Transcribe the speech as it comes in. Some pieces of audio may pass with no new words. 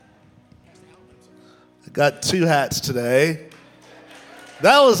Got two hats today.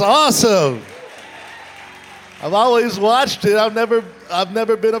 That was awesome. I've always watched it. I've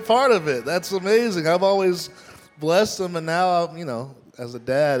never been a part of it. That's amazing. I've always blessed them, and now, as a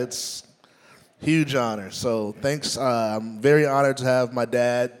dad, it's huge honor. So thanks. I'm very honored to have my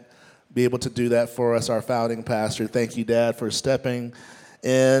dad be able to do that for us, our founding pastor. Thank you, Dad, for stepping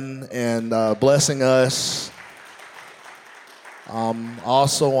in and blessing us.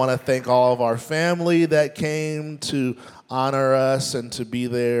 Also want to thank all of our family that came to honor us and to be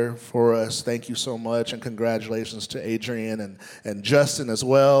there for us. Thank you so much, and congratulations to Adrian and Justin as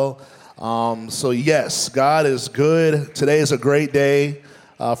well. So yes, God is good. Today is a great day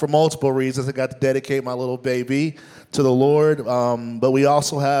for multiple reasons. I got to dedicate my little baby to the Lord, but we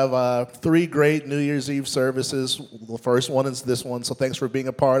also have 3 great New Year's Eve services. The first one is this one, so thanks for being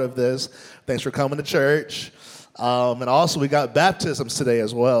a part of this. Thanks for coming to church. And also we got baptisms today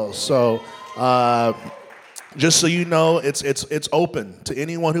as well. So just so you know, it's open to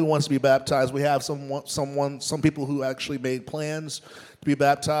anyone who wants to be baptized. We have some people who actually made plans to be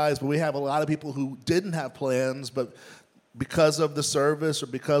baptized, but we have a lot of people who didn't have plans, but because of the service or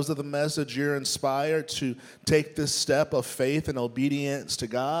because of the message, you're inspired to take this step of faith and obedience to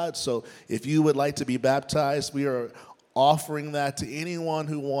God. So if you would like to be baptized, we are offering that to anyone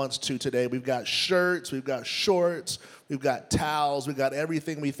who wants to today. We've got shirts, we've got shorts, we've got towels, we've got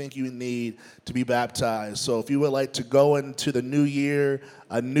everything we think you need to be baptized. So if you would like to go into the new year,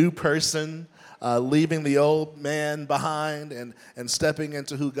 a new person, leaving the old man behind and stepping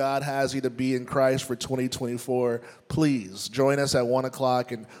into who God has you to be in Christ for 2024, please join us at 1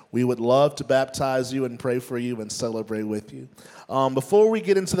 o'clock, and we would love to baptize you and pray for you and celebrate with you. Before we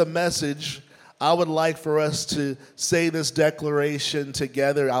get into the message, I would like for us to say this declaration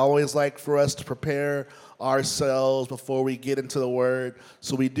together. I always like for us to prepare ourselves before we get into the word.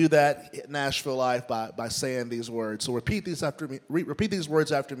 So we do that at Nashville Life by saying these words. So repeat these after me. Repeat these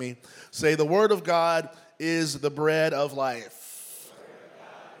words after me. Say, the word of God is the bread of life.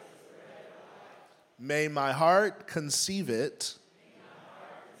 May my heart conceive it,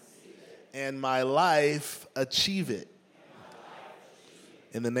 and my life achieve it.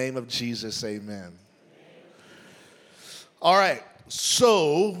 In the name of Jesus, amen. All right,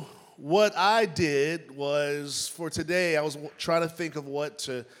 so what I did was, for today, I was trying to think of what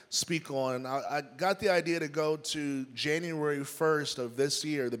to speak on. I got the idea to go to January 1st of this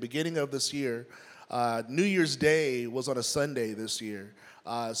year, the beginning of this year. New Year's Day was on a Sunday this year.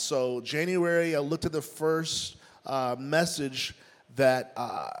 So January, I looked at the first message that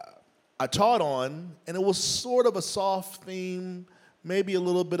I taught on, and it was sort of a soft theme, maybe a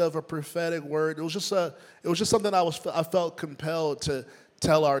little bit of a prophetic word. It was just something I felt compelled to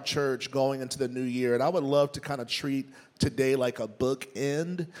tell our church going into the new year. And I would love to kind of treat today like a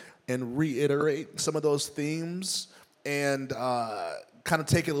bookend and reiterate some of those themes and kind of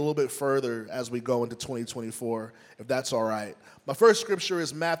take it a little bit further as we go into 2024, if that's all right. My first scripture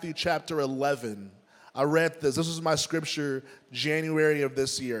is Matthew chapter 11. I read this. This was my scripture January of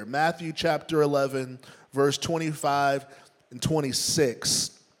this year. Matthew chapter 11, verse 25 and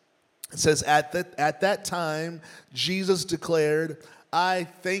 26. It says, at that time, Jesus declared, I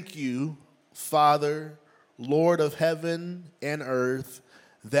thank you, Father, Lord of heaven and earth,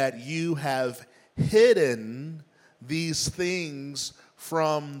 that you have hidden these things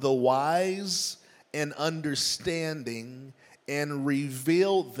from the wise and understanding and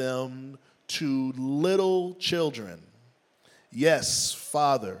revealed them to little children. Yes,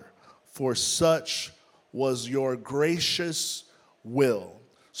 Father, for such was your gracious will.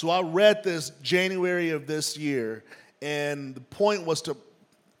 So I read this January of this year, and the point was to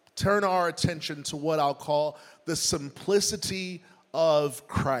turn our attention to what I'll call the simplicity of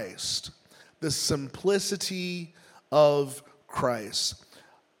Christ. The simplicity of Christ.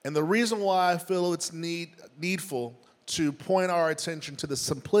 And the reason why I feel it's needful to point our attention to the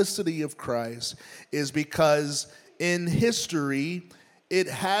simplicity of Christ is because in history, it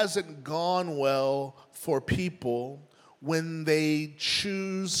hasn't gone well for people when they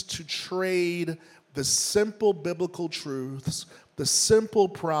choose to trade the simple biblical truths, the simple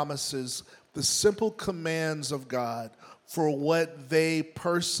promises, the simple commands of God for what they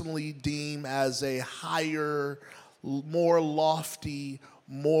personally deem as a higher, more lofty,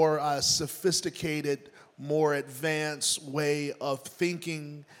 more sophisticated, more advanced way of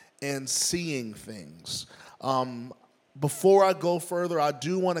thinking and seeing things. Before I go further, I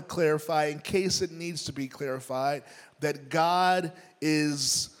do want to clarify, in case it needs to be clarified, that God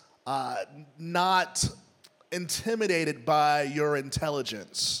is not intimidated by your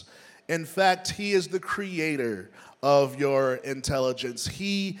intelligence. In fact, he is the creator of your intelligence.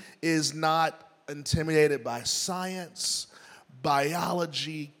 He is not intimidated by science,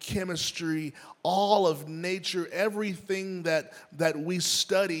 biology, chemistry, all of nature, everything that we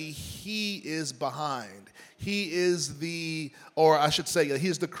study, he is behind. He is he's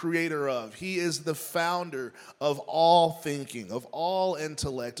the creator of. He is the founder of all thinking, of all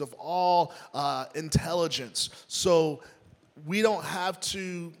intellect, of all intelligence. So we don't have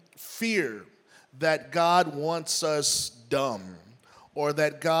to fear that God wants us dumb or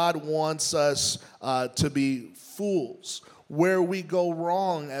that God wants us to be fools. Where we go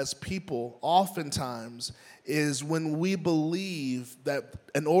wrong as people oftentimes is when we believe that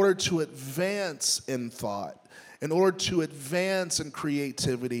in order to advance in thought, in order to advance in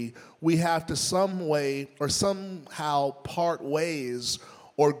creativity, we have to some way or somehow part ways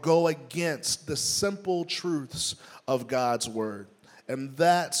or go against the simple truths of God's word. And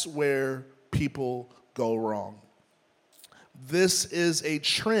that's where people go wrong. This is a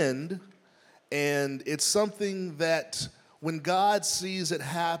trend, and it's something that when God sees it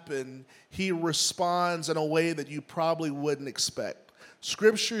happen, he responds in a way that you probably wouldn't expect.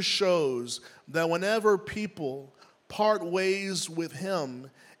 Scripture shows that whenever people part ways with him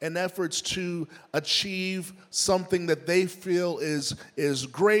in efforts to achieve something that they feel is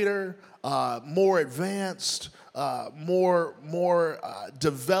greater, more advanced, more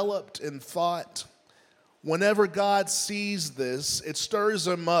developed in thought, whenever God sees this, it stirs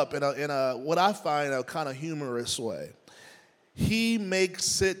him up in a what I find a kind of humorous way. He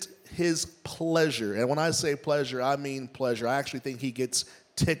makes it his pleasure. And when I say pleasure, I mean pleasure. I actually think he gets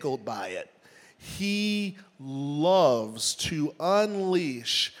tickled by it. He loves to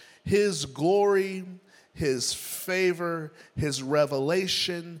unleash his glory, his favor, his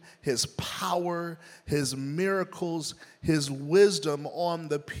revelation, his power, his miracles, his wisdom on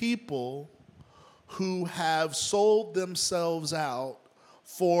the people who have sold themselves out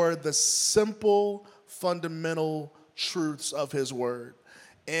for the simple, fundamental truths of his word.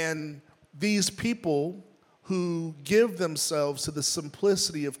 And these people who give themselves to the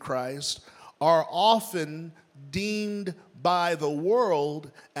simplicity of Christ are often deemed by the world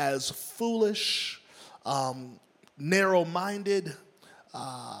as foolish, narrow-minded,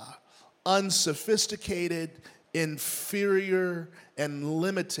 unsophisticated, inferior, and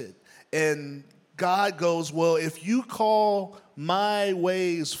limited. And God goes, well, if you call my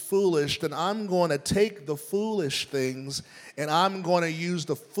ways foolish, then I'm going to take the foolish things and I'm going to use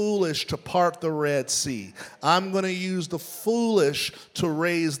the foolish to part the Red Sea. I'm going to use the foolish to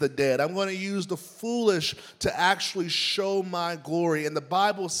raise the dead. I'm going to use the foolish to actually show my glory. And the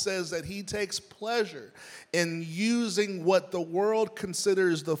Bible says that he takes pleasure in using what the world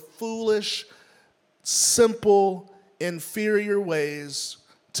considers the foolish, simple, inferior ways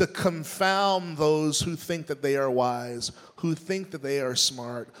to confound those who think that they are wise, who think that they are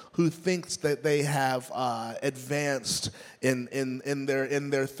smart, who thinks that they have advanced in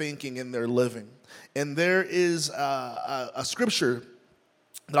their thinking, in their living. And there is a scripture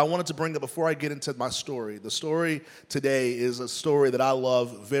that I wanted to bring up before I get into my story. The story today is a story that I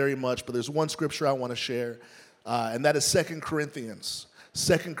love very much, but there's one scripture I want to share, and that is 2 Corinthians.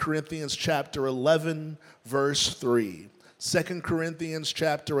 2 Corinthians chapter 11, verse 3. 2 Corinthians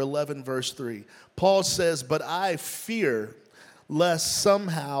chapter 11, verse 3. Paul says, "But I fear lest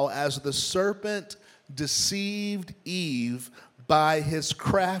somehow as the serpent deceived Eve by his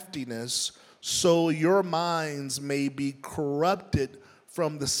craftiness, so your minds may be corrupted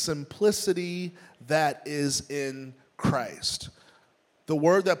from the simplicity that is in Christ." The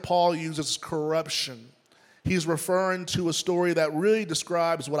word that Paul uses is corruption. He's referring to a story that really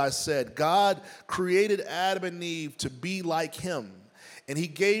describes what I said. God created Adam and Eve to be like him, and he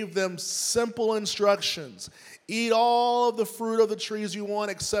gave them simple instructions. Eat all of the fruit of the trees you want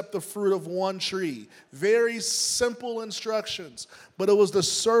except the fruit of one tree. Very simple instructions. But it was the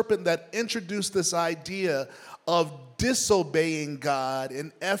serpent that introduced this idea of disobeying God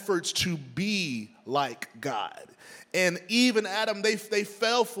in efforts to be like God. And Eve and Adam, they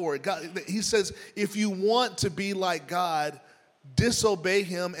fell for it. God, he says, if you want to be like God, disobey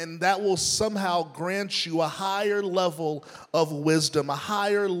him, and that will somehow grant you a higher level of wisdom, a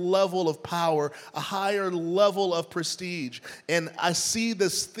higher level of power, a higher level of prestige. And I see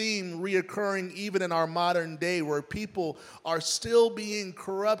this theme reoccurring even in our modern day, where people are still being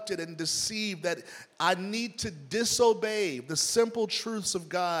corrupted and deceived that I need to disobey the simple truths of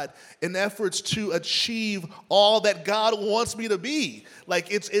God in efforts to achieve all that God wants me to be. Like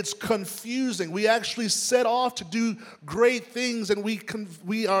it's confusing. We actually set off to do great things, and we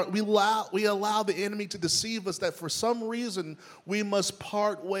allow the enemy to deceive us that for some reason we must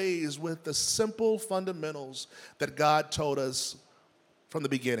part ways with the simple fundamentals that God told us from the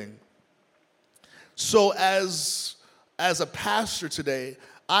beginning. So as a pastor today,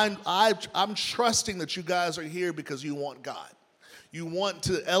 I'm trusting that you guys are here because you want God. You want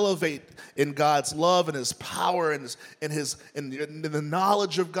to elevate in God's love and His power and the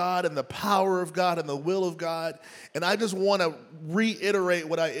knowledge of God and the power of God and the will of God. And I just want to reiterate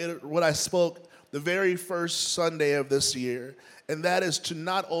what I spoke the very first Sunday of this year, and that is to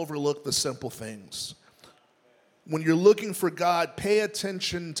not overlook the simple things. When you're looking for God, pay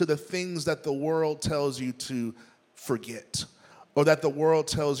attention to the things that the world tells you to forget, or that the world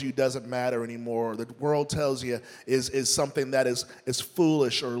tells you doesn't matter anymore, or the world tells you is something that is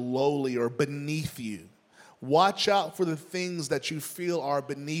foolish or lowly or beneath you. Watch out for the things that you feel are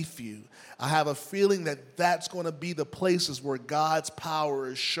beneath you. I have a feeling that that's going to be the places where God's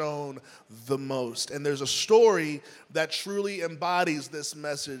power is shown the most. And there's a story that truly embodies this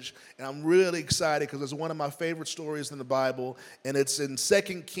message, and I'm really excited because it's one of my favorite stories in the Bible, and it's in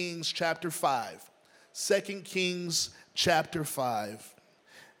 2 Kings chapter 5. 2 Kings chapter 5,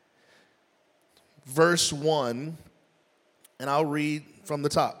 verse 1, and I'll read from the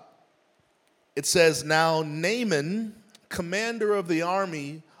top. It says, "Now Naaman, commander of the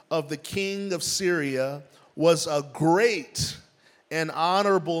army of the king of Syria, was a great and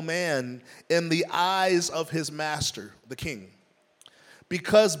honorable man in the eyes of his master, the king,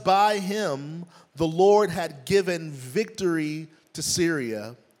 because by him the Lord had given victory to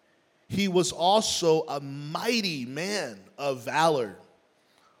Syria. He was also a mighty man of valor,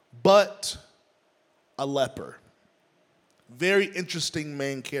 but a leper." Very interesting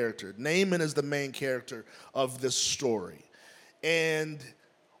main character. Naaman is the main character of this story. And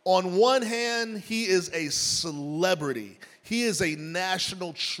on one hand, he is a celebrity. He is a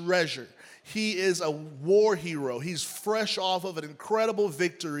national treasure. He is a war hero. He's fresh off of an incredible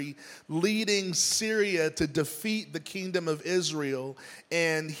victory, leading Syria to defeat the kingdom of Israel.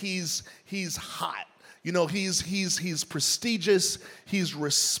 And he's hot. You know, he's prestigious, he's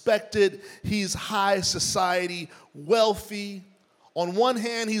respected, he's high society, wealthy. On one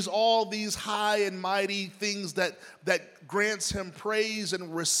hand, he's all these high and mighty things that grants him praise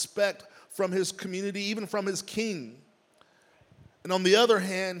and respect from his community, even from his king. And on the other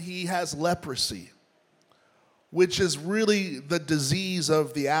hand, he has leprosy, which is really the disease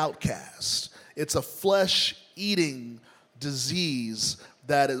of the outcast. It's a flesh-eating disease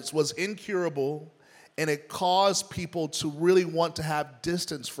that was incurable, and it caused people to really want to have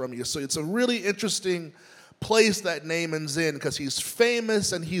distance from you. So it's a really interesting place that Naaman's in because he's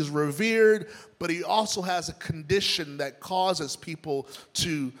famous and he's revered, but he also has a condition that causes people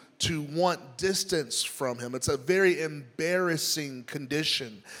to want distance from him. It's a very embarrassing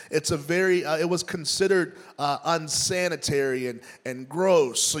condition. It was considered unsanitary and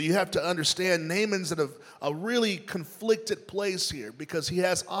gross. So you have to understand Naaman's in a really conflicted place here because he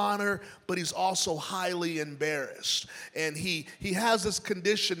has honor, but he's also highly embarrassed. And he has this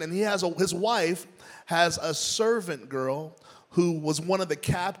condition, and his wife has a servant girl who was one of the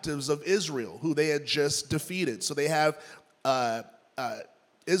captives of Israel, who they had just defeated. So they have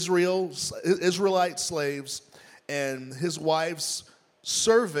Israelite slaves, and his wife's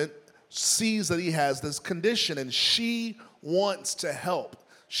servant sees that he has this condition, and she wants to help.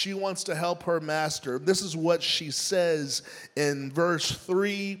 She wants to help her master. This is what she says in verse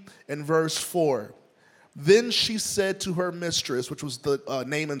 3 and verse 4. "Then she said to her mistress," which was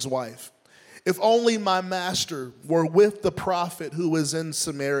Naaman's wife, "If only my master were with the prophet who is in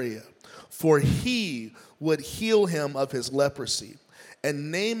Samaria, for he would heal him of his leprosy."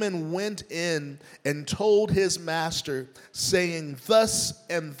 And Naaman went in and told his master, saying, "Thus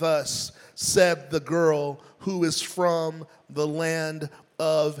and thus said the girl who is from the land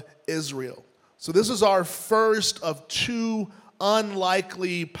of Israel." So this is our first of two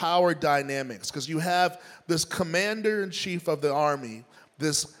unlikely power dynamics, because you have this commander-in-chief of the army,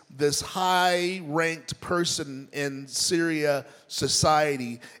 this high-ranked person in Syria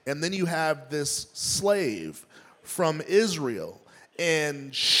society, and then you have this slave from Israel.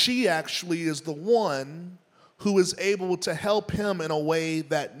 And she actually is the one who is able to help him in a way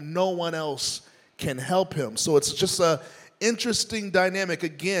that no one else can help him. So it's just an interesting dynamic.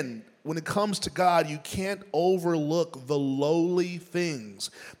 Again, when it comes to God, you can't overlook the lowly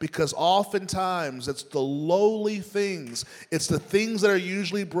things, because oftentimes it's the lowly things, it's the things that are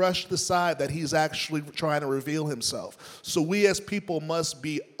usually brushed aside that he's actually trying to reveal himself. So we as people must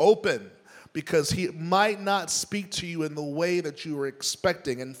be open, because he might not speak to you in the way that you were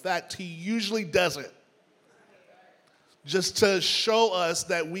expecting. In fact, he usually doesn't, just to show us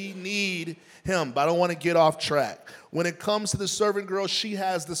that we need him. But I don't want to get off track. When it comes to the servant girl, she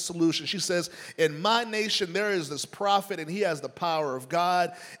has the solution. She says, in my nation, there is this prophet, and he has the power of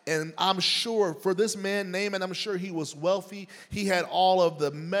God. And I'm sure for this man, Naaman, I'm sure he was wealthy. He had all of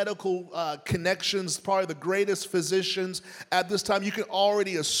the medical connections, probably the greatest physicians. At this time, you can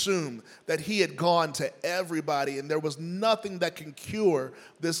already assume that he had gone to everybody, and there was nothing that can cure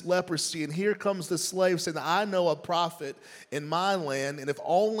this leprosy. And here comes the slave saying, I know a prophet in my land, and if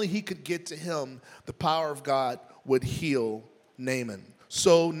only he could get to him, the power of God would heal Naaman.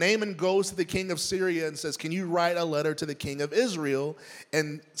 So Naaman goes to the king of Syria and says, can you write a letter to the king of Israel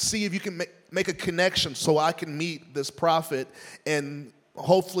and see if you can make a connection so I can meet this prophet and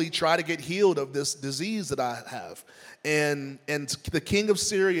hopefully try to get healed of this disease that I have. And the king of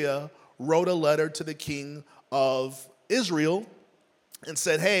Syria wrote a letter to the king of Israel and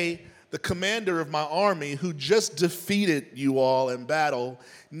said, hey, the commander of my army who just defeated you all in battle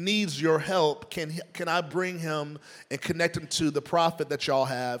needs your help. Can I bring him and connect him to the prophet that y'all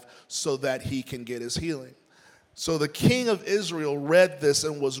have so that he can get his healing? So the king of Israel read this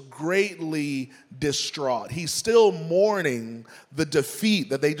and was greatly distraught. He's still mourning the defeat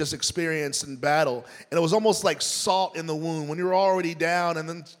that they just experienced in battle. And it was almost like salt in the wound when you're already down. And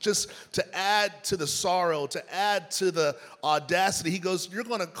then just to add to the sorrow, to add to the audacity, he goes, you're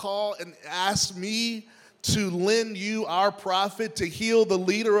going to call and ask me to lend you our prophet to heal the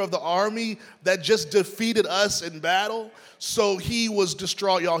leader of the army that just defeated us in battle? So he was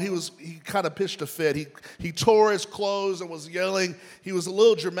distraught, y'all. He kind of pitched a fit. He tore his clothes and was yelling. He was a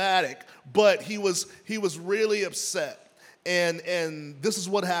little dramatic, but he was really upset. And this is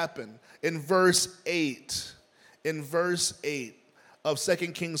what happened in verse 8. In verse 8 of 2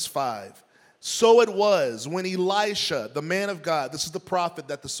 Kings 5. So it was when Elisha, the man of God, this is the prophet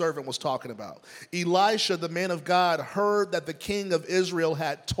that the servant was talking about. Elisha, the man of God, heard that the king of Israel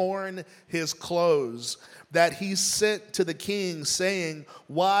had torn his clothes, that he sent to the king saying,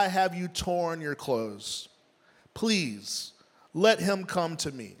 why have you torn your clothes? Please, let him come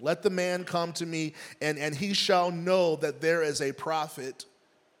to me. Let the man come to me, and he shall know that there is a prophet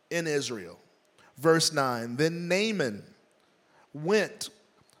in Israel. Verse 9, then Naaman went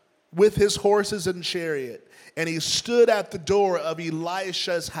with his horses and chariot, and he stood at the door of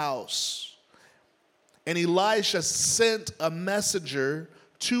Elisha's house. And Elisha sent a messenger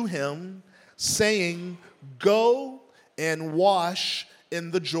to him, saying, go and wash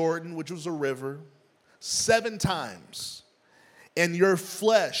in the Jordan, which was a river, 7 times, and your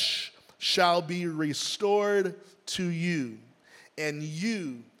flesh shall be restored to you, and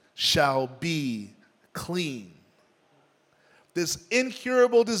you shall be clean. This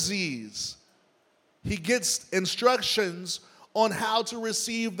incurable disease, he gets instructions on how to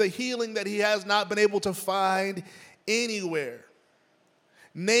receive the healing that he has not been able to find anywhere.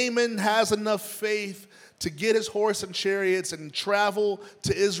 Naaman has enough faith to get his horse and chariots and travel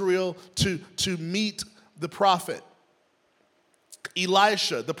to Israel to meet the prophet.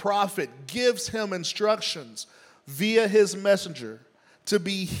 Elisha, the prophet, gives him instructions via his messenger to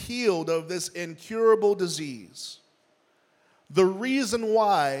be healed of this incurable disease. The reason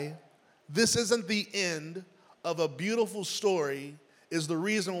why this isn't the end of a beautiful story is the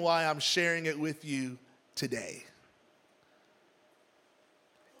reason why I'm sharing it with you today.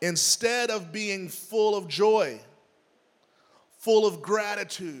 Instead of being full of joy, full of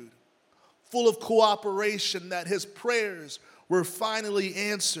gratitude, full of cooperation that his prayers were finally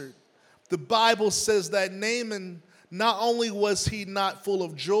answered, the Bible says that Naaman, not only was he not full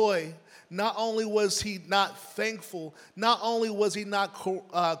of joy, not only was he not thankful, not only was he not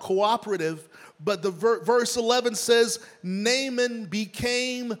cooperative, but the verse 11 says, Naaman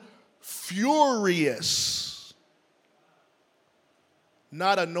became furious.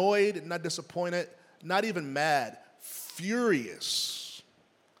 Not annoyed, not disappointed, not even mad, furious.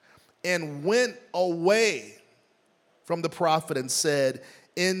 And went away from the prophet and said,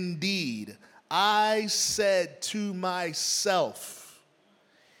 indeed, I said to myself,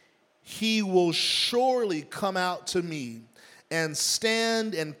 he will surely come out to me and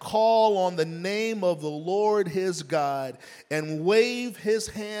stand and call on the name of the Lord his God and wave his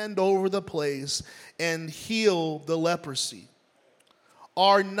hand over the place and heal the leprosy.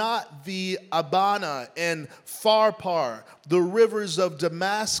 Are not the Abana and Pharpar, the rivers of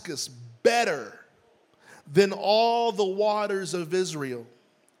Damascus, better than all the waters of Israel?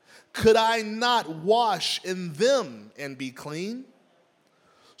 Could I not wash in them and be clean?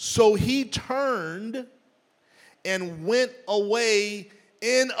 So he turned and went away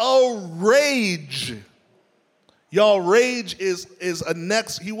in a rage. Y'all, rage is a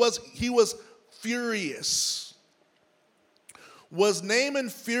next. He was furious. Was Naaman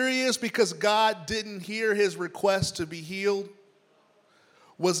furious because God didn't hear his request to be healed?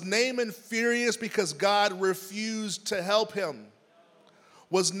 Was Naaman furious because God refused to help him?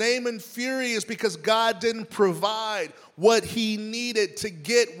 Was Naaman furious because God didn't provide what he needed to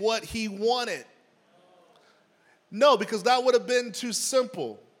get what he wanted? No, because that would have been too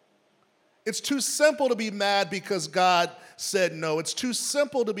simple. It's too simple to be mad because God said no. It's too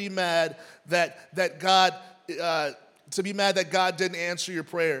simple to be mad that God didn't answer your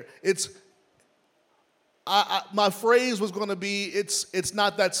prayer. My phrase was going to be, it's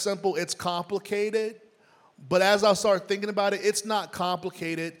not that simple, it's complicated. But as I start thinking about it, it's not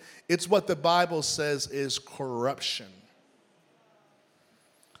complicated. It's what the Bible says is corruption.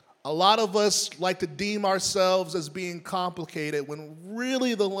 A lot of us like to deem ourselves as being complicated when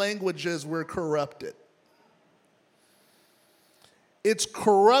really the language is we're corrupted. It's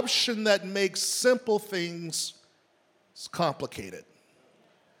corruption that makes simple things complicated.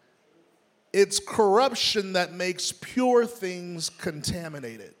 It's corruption that makes pure things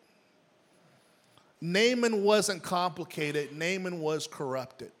contaminated. Naaman wasn't complicated. Naaman was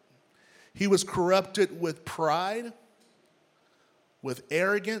corrupted. He was corrupted with pride, with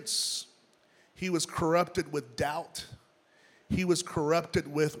arrogance. He was corrupted with doubt. He was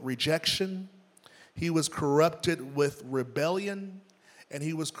corrupted with rejection. He was corrupted with rebellion. And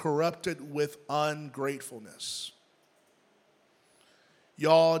he was corrupted with ungratefulness.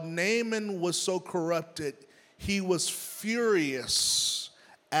 Y'all, Naaman was so corrupted, he was furious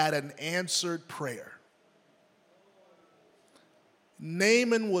at an answered prayer.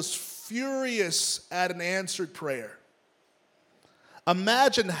 Naaman was furious at an answered prayer.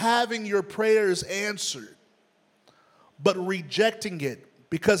 Imagine having your prayers answered, but rejecting it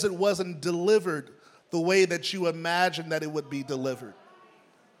because it wasn't delivered the way that you imagined that it would be delivered.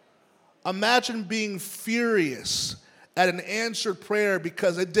 Imagine being furious at an answered prayer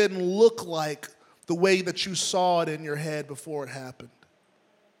because it didn't look like the way that you saw it in your head before it happened.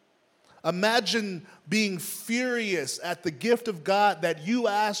 Imagine being furious at the gift of God that you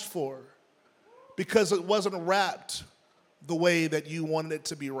asked for because it wasn't wrapped the way that you wanted it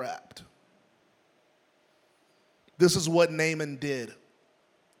to be wrapped. This is what Naaman did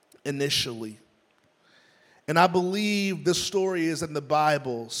initially. And I believe this story is in the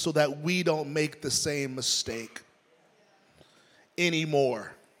Bible so that we don't make the same mistake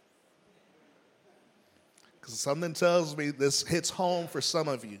anymore. Because something tells me this hits home for some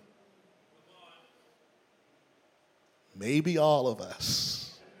of you. Maybe all of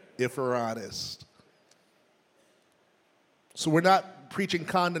us, if we're honest. So we're not preaching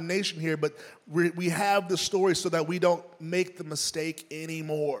condemnation here, but we have the story so that we don't make the mistake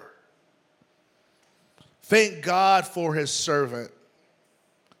anymore. Thank God for his servant.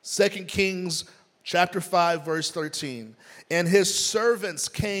 2 Kings chapter 5, verse 13. And his servants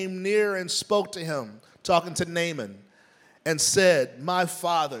came near and spoke to him, talking to Naaman, and said, my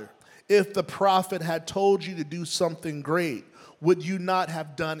father, if the prophet had told you to do something great, would you not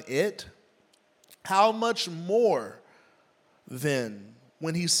have done it? How much more then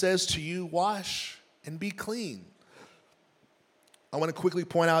when he says to you, wash and be clean? I want to quickly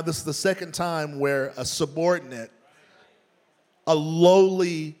point out this is the second time where a subordinate, a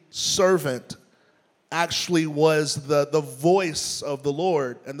lowly servant, actually was the voice of the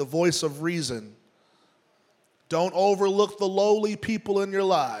Lord and the voice of reason. Don't overlook the lowly people in your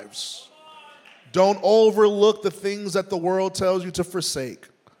lives. Don't overlook the things that the world tells you to forsake.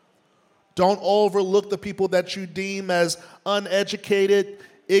 Don't overlook the people that you deem as uneducated,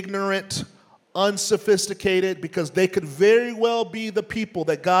 ignorant, unsophisticated, because they could very well be the people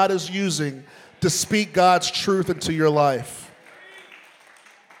that God is using to speak God's truth into your life.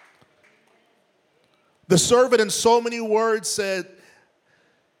 The servant in so many words said,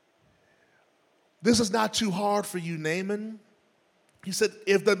 this is not too hard for you, Naaman. He said,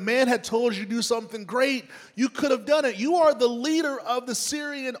 if the man had told you to do something great, you could have done it. You are the leader of the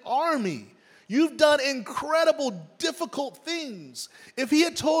Syrian army. You've done incredible, difficult things. If he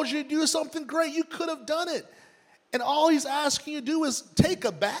had told you to do something great, you could have done it. And all he's asking you to do is take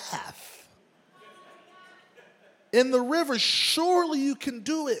a bath in the river. Surely you can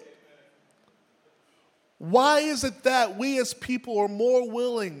do it. Why is it that we as people are more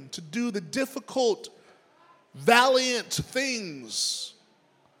willing to do the difficult, valiant things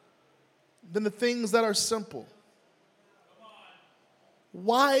than the things that are simple?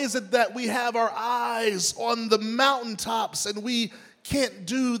 Why is it that we have our eyes on the mountaintops and we can't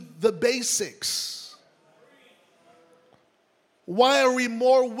do the basics? Why are we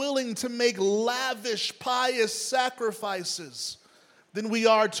more willing to make lavish, pious sacrifices than we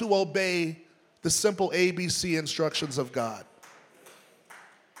are to obey the simple ABC instructions of God?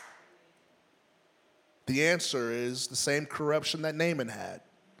 The answer is the same corruption that Naaman had.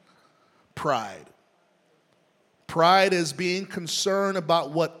 Pride. Pride is being concerned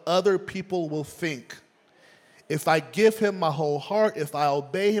about what other people will think. If I give him my whole heart, if I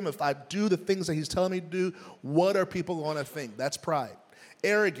obey him, if I do the things that he's telling me to do, what are people going to think? That's pride.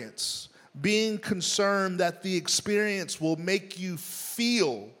 Arrogance. Being concerned that the experience will make you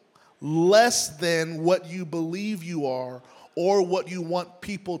feel less than what you believe you are or what you want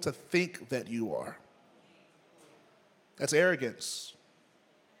people to think that you are. That's arrogance.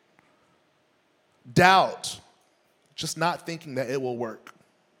 Doubt, just not thinking that it will work.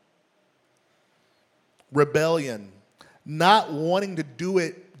 Rebellion, not wanting to do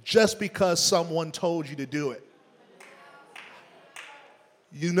it just because someone told you to do it.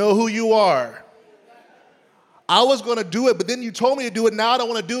 You know who you are. I was going to do it, but then you told me to do it. Now I don't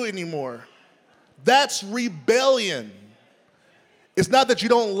want to do it anymore. That's rebellion. It's not that you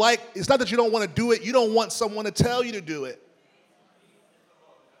don't want to do it. You don't want someone to tell you to do it.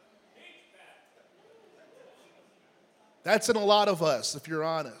 That's in a lot of us, if you're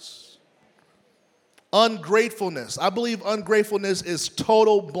honest. Ungratefulness. I believe ungratefulness is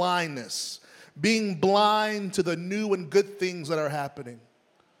total blindness. Being blind to the new and good things that are happening.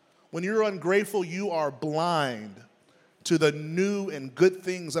 When you're ungrateful, you are blind to the new and good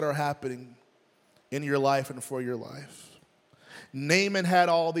things that are happening in your life and for your life. Naaman had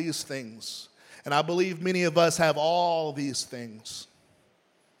all these things, and I believe many of us have all these things.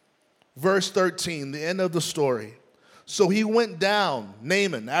 Verse 13, the end of the story. So he went down,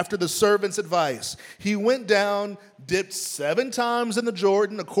 Naaman, after the servant's advice. He went down, dipped 7 times in the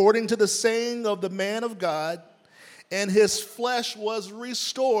Jordan, according to the saying of the man of God, and his flesh was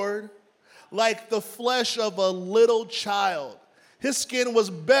restored like the flesh of a little child. His skin was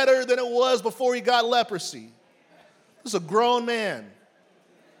better than it was before he got leprosy. This is a grown man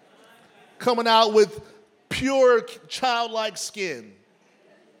coming out with pure childlike skin.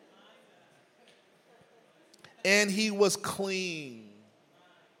 And he was clean.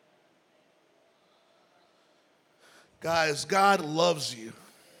 Guys, God loves you.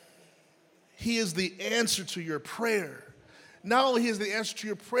 He is the answer to your prayer. Not only is the answer to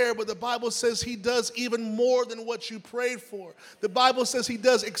your prayer, but the Bible says he does even more than what you prayed for. The Bible says he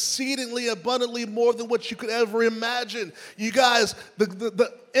does exceedingly abundantly more than what you could ever imagine. You guys,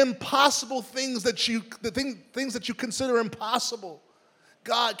 the impossible things that things that you consider impossible,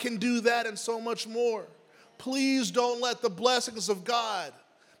 God can do that and so much more. Please don't let the blessings of God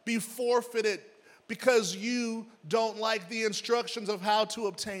be forfeited because you don't like the instructions of how to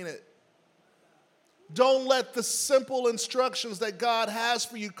obtain it. Don't let the simple instructions that God has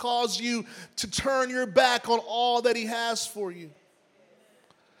for you cause you to turn your back on all that he has for you.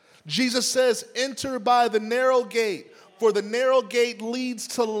 Jesus says, enter by the narrow gate, for the narrow gate leads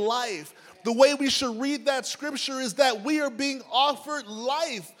to life. The way we should read that scripture is that we are being offered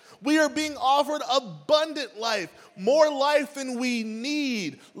life. We are being offered abundant life, more life than we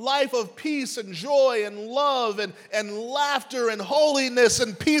need, life of peace and joy and love and laughter and holiness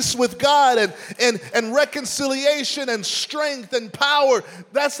and peace with God and reconciliation and strength and power.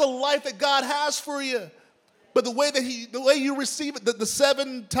 That's the life that God has for you. But the way you receive it, the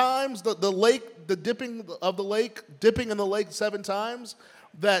 7 times, the dipping in the lake 7 times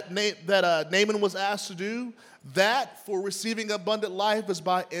that Naaman was asked to do, that for receiving abundant life is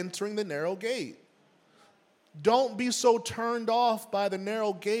by entering the narrow gate. Don't be so turned off by the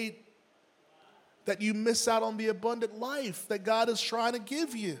narrow gate that you miss out on the abundant life that God is trying to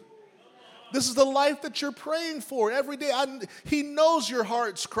give you. This is the life that you're praying for every day. He knows your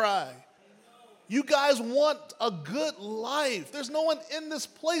heart's cry. You guys want a good life. There's no one in this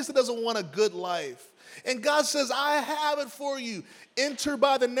place that doesn't want a good life. And God says, I have it for you. Enter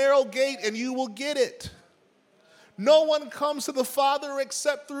by the narrow gate and you will get it. No one comes to the Father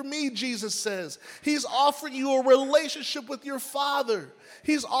except through me, Jesus says. He's offering you a relationship with your Father.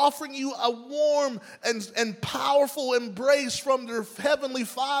 He's offering you a warm and powerful embrace from your Heavenly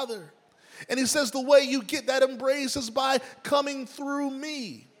Father. And he says the way you get that embrace is by coming through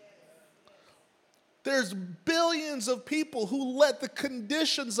me. There's billions of people who let the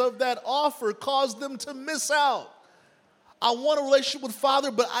conditions of that offer cause them to miss out. I want a relationship with Father,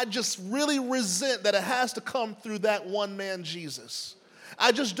 but I just really resent that it has to come through that one man, Jesus.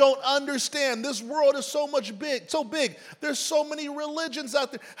 I just don't understand. This world is so big. There's so many religions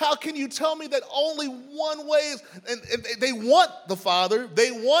out there. How can you tell me that only one way is, and they want the Father,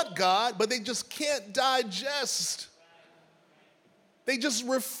 they want God, but they just can't digest. They just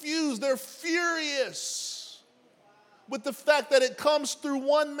refuse. They're furious with the fact that it comes through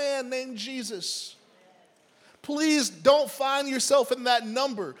one man named Jesus. Please don't find yourself in that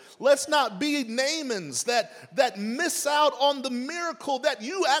number. Let's not be Naamans that miss out on the miracle that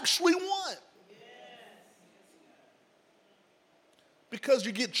you actually want. Because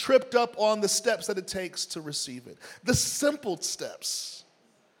you get tripped up on the steps that it takes to receive it. The simple steps.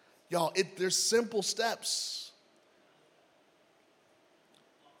 Y'all, there's simple steps.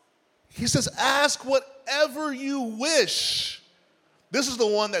 He says, ask whatever you wish. This is the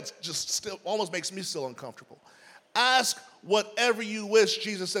one that just still almost makes me still uncomfortable. Ask whatever you wish,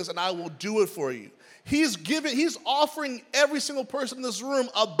 Jesus says, and I will do it for you. He's offering every single person in this room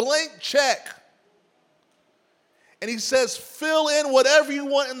a blank check. And he says, fill in whatever you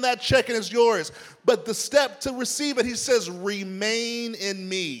want in that check and it's yours. But the step to receive it, he says, remain in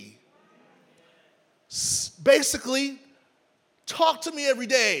me. Basically, talk to me every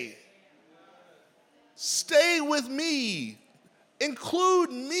day. Stay with me.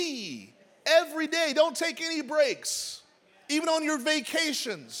 Include me every day. Don't take any breaks. Even on your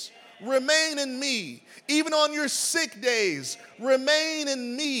vacations, remain in me. Even on your sick days, remain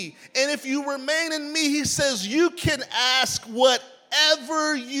in me. And if you remain in me, he says, you can ask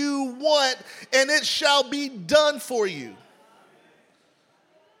whatever you want, and it shall be done for you.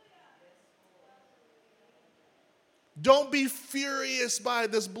 Don't be furious by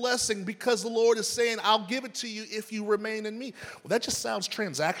this blessing because the Lord is saying, I'll give it to you if you remain in me. Well, that just sounds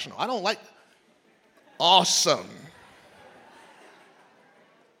transactional. I don't like awesome.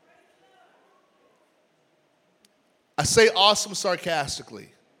 I say awesome sarcastically.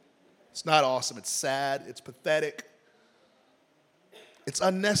 It's not awesome. It's sad. It's pathetic. It's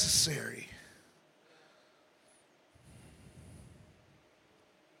unnecessary.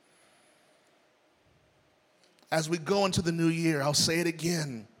 As we go into the new year, I'll say it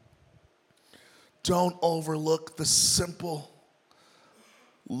again. Don't overlook the simple,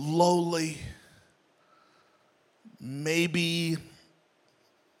 lowly, maybe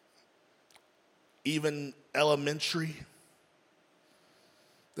even elementary,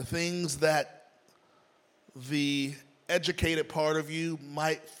 the things that the educated part of you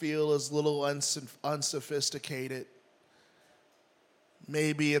might feel is a little unsophisticated.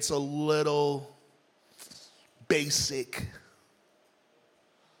 Maybe it's a little basic.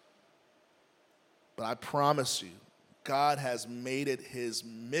 But I promise you, God has made it his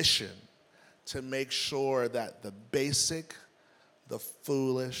mission to make sure that the basic, the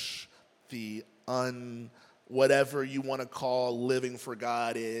foolish, the whatever you want to call living for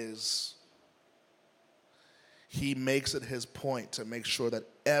God is, he makes it his point to make sure that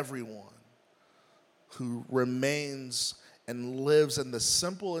everyone who remains and lives in the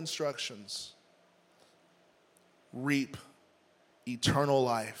simple instructions reap eternal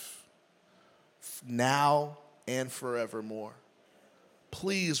life now and forevermore.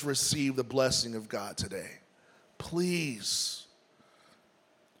 Please receive the blessing of God today. Please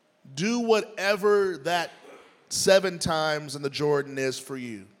do whatever that 7 times in the Jordan is for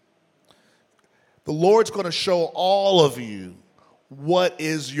you. The Lord's going to show all of you what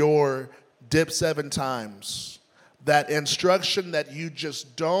is your dip 7 times. That instruction that you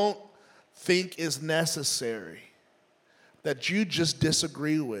just don't think is necessary, that you just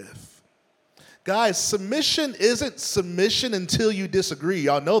disagree with. Guys, submission isn't submission until you disagree.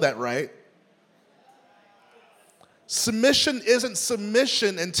 Y'all know that, right? Submission isn't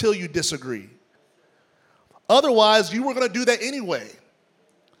submission until you disagree. Otherwise, you were going to do that anyway.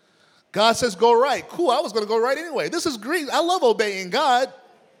 God says, go right. Cool, I was going to go right anyway. This is great. I love obeying God.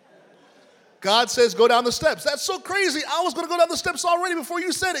 God says, go down the steps. That's so crazy. I was going to go down the steps already before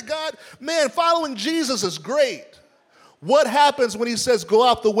you said it, God. Man, following Jesus is great. What happens when he says, go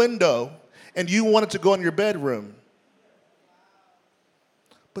out the window, and you wanted to go in your bedroom?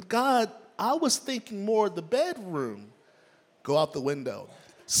 But God, I was thinking more of the bedroom. Go out the window.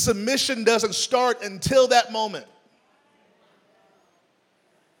 Submission doesn't start until that moment.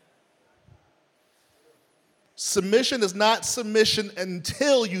 Submission is not submission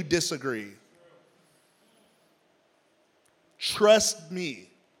until you disagree. Trust me.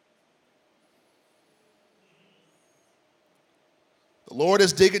 The Lord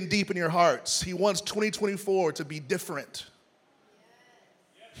is digging deep in your hearts. He wants 2024 to be different.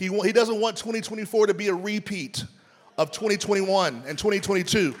 He doesn't want 2024 to be a repeat of 2021 and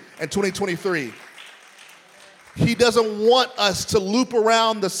 2022 and 2023. He doesn't want us to loop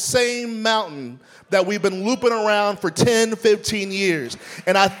around the same mountain that we've been looping around for 10, 15 years.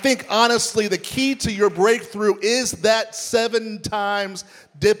 And I think, honestly, the key to your breakthrough is that 7 times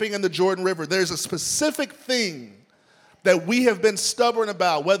dipping in the Jordan River. There's a specific thing that we have been stubborn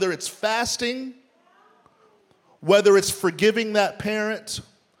about, whether it's fasting, whether it's forgiving that parent,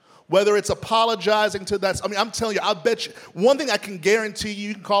 Whether it's apologizing to that, I'm telling you, I bet you, one thing I can guarantee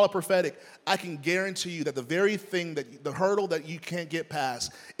you can call it prophetic, I can guarantee you that the very thing the hurdle that you can't get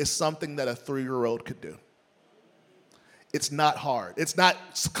past is something that a 3-year-old could do. It's not hard. It's not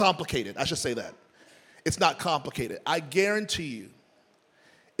complicated. I should say that. It's not complicated. I guarantee you,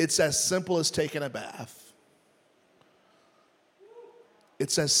 it's as simple as taking a bath.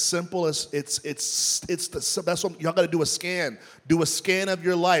 It's as simple as that's what y'all got to do a scan. Do a scan of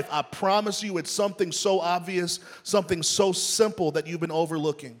your life. I promise you, it's something so obvious, something so simple that you've been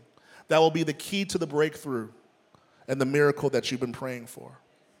overlooking. That will be the key to the breakthrough and the miracle that you've been praying for.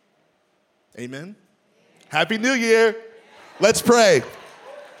 Amen. Happy New Year. Let's pray.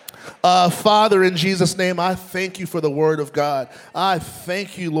 Father, in Jesus' name, I thank you for the word of God. I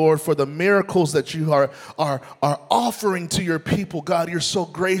thank you, Lord, for the miracles that you are offering to your people. God, you're so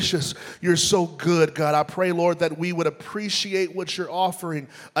gracious. You're so good, God. I pray, Lord, that we would appreciate what you're offering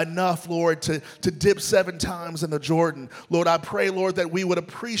enough, Lord, to dip 7 times in the Jordan. Lord, I pray, Lord, that we would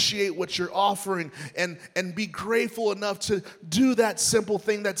appreciate what you're offering and be grateful enough to do that simple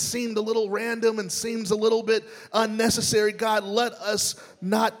thing that seemed a little random and seems a little bit unnecessary. God, let us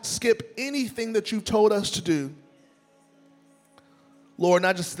not skip anything that you've told us to do. Lord, and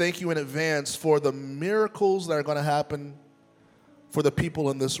I just thank you in advance for the miracles that are going to happen for the people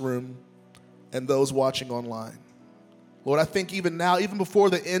in this room and those watching online. Lord, I think even now, even before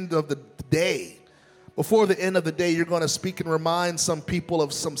the end of the day, you're going to speak and remind some people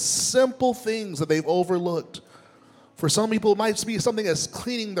of some simple things that they've overlooked. For some people, it might be something as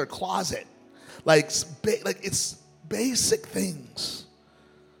cleaning their closet. Like it's basic things.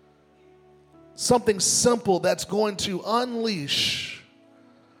 Something simple that's going to unleash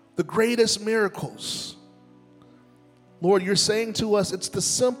the greatest miracles. Lord, you're saying to us, it's the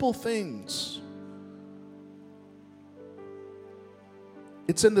simple things.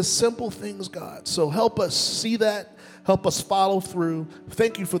 It's in the simple things, God. So help us see that. Help us follow through.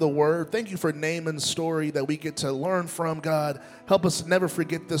 Thank you for the word. Thank you for Naaman's story that we get to learn from, God. Help us never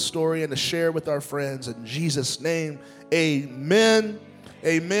forget this story and to share with our friends. In Jesus' name, amen.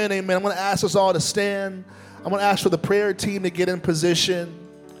 Amen, amen. I'm going to ask us all to stand. I'm going to ask for the prayer team to get in position.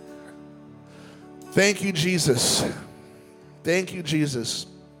 Thank you, Jesus. Thank you, Jesus.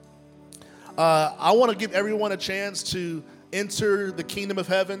 I want to give everyone a chance to enter the kingdom of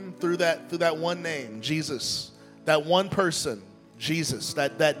heaven through that one name, Jesus. That one person, Jesus.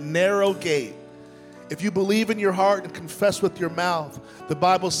 That narrow gate. If you believe in your heart and confess with your mouth, the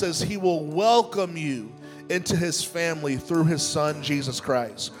Bible says he will welcome you into his family through his son, Jesus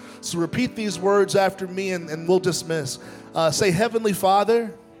Christ. So repeat these words after me and we'll dismiss. Say, Heavenly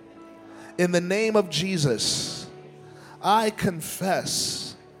Father, in the name of Jesus, I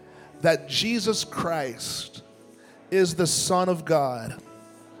confess that Jesus Christ is the Son of God.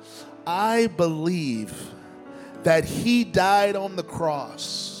 I believe that he died on the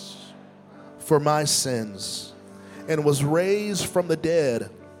cross for my sins and was raised from the dead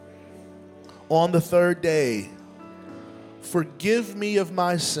on the 3rd day. Forgive me of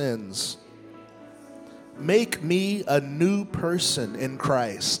my sins. Make me a new person in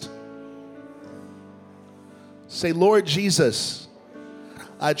Christ. Say, Lord Jesus,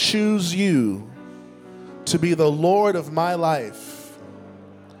 I choose you to be the Lord of my life.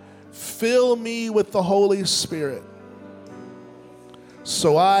 Fill me with the Holy Spirit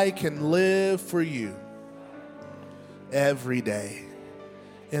so I can live for you every day.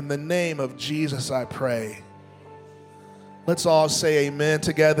 In the name of Jesus, I pray. Let's all say amen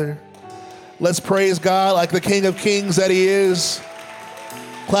together. Let's praise God like the King of Kings that he is.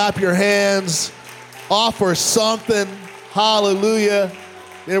 Clap your hands. Offer something. Hallelujah.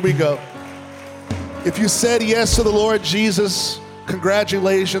 There we go. If you said yes to the Lord Jesus,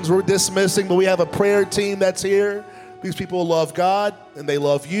 congratulations. We're dismissing, but we have a prayer team that's here. These people love God, and they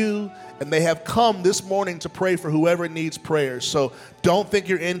love you, and they have come this morning to pray for whoever needs prayer. So don't think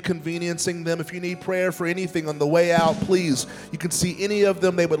you're inconveniencing them. If you need prayer for anything on the way out, please, you can see any of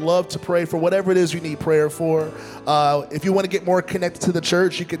them. They would love to pray for whatever it is you need prayer for. If you want to get more connected to the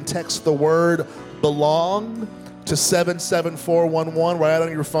church, you can text the word BELONG to 77411 right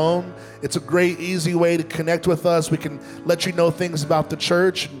on your phone. It's a great, easy way to connect with us. We can let you know things about the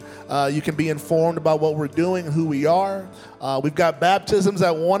church. You can be informed about what we're doing and who we are. We've got baptisms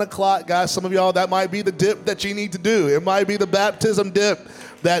at 1 o'clock. Guys, some of y'all, that might be the dip that you need to do. It might be the baptism dip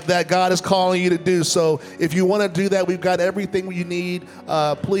that God is calling you to do. So if you want to do that, we've got everything you need.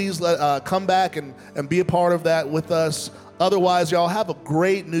 Please come back and be a part of that with us. Otherwise, y'all have a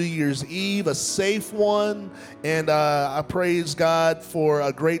great New Year's Eve, a safe one, and I praise God for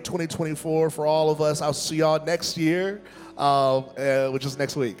a great 2024 for all of us. I'll see y'all next year. which is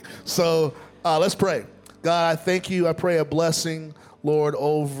next week. So let's pray. God, I thank you. I pray a blessing, Lord,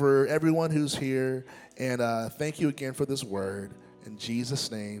 over everyone who's here. And thank you again for this word. In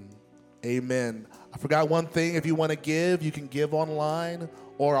Jesus' name, amen. I forgot one thing. If you want to give, you can give online,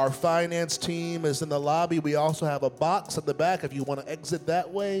 or our finance team is in the lobby. We also have a box at the back if you want to exit that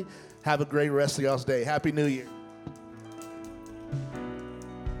way. Have a great rest of y'all's day. Happy New Year.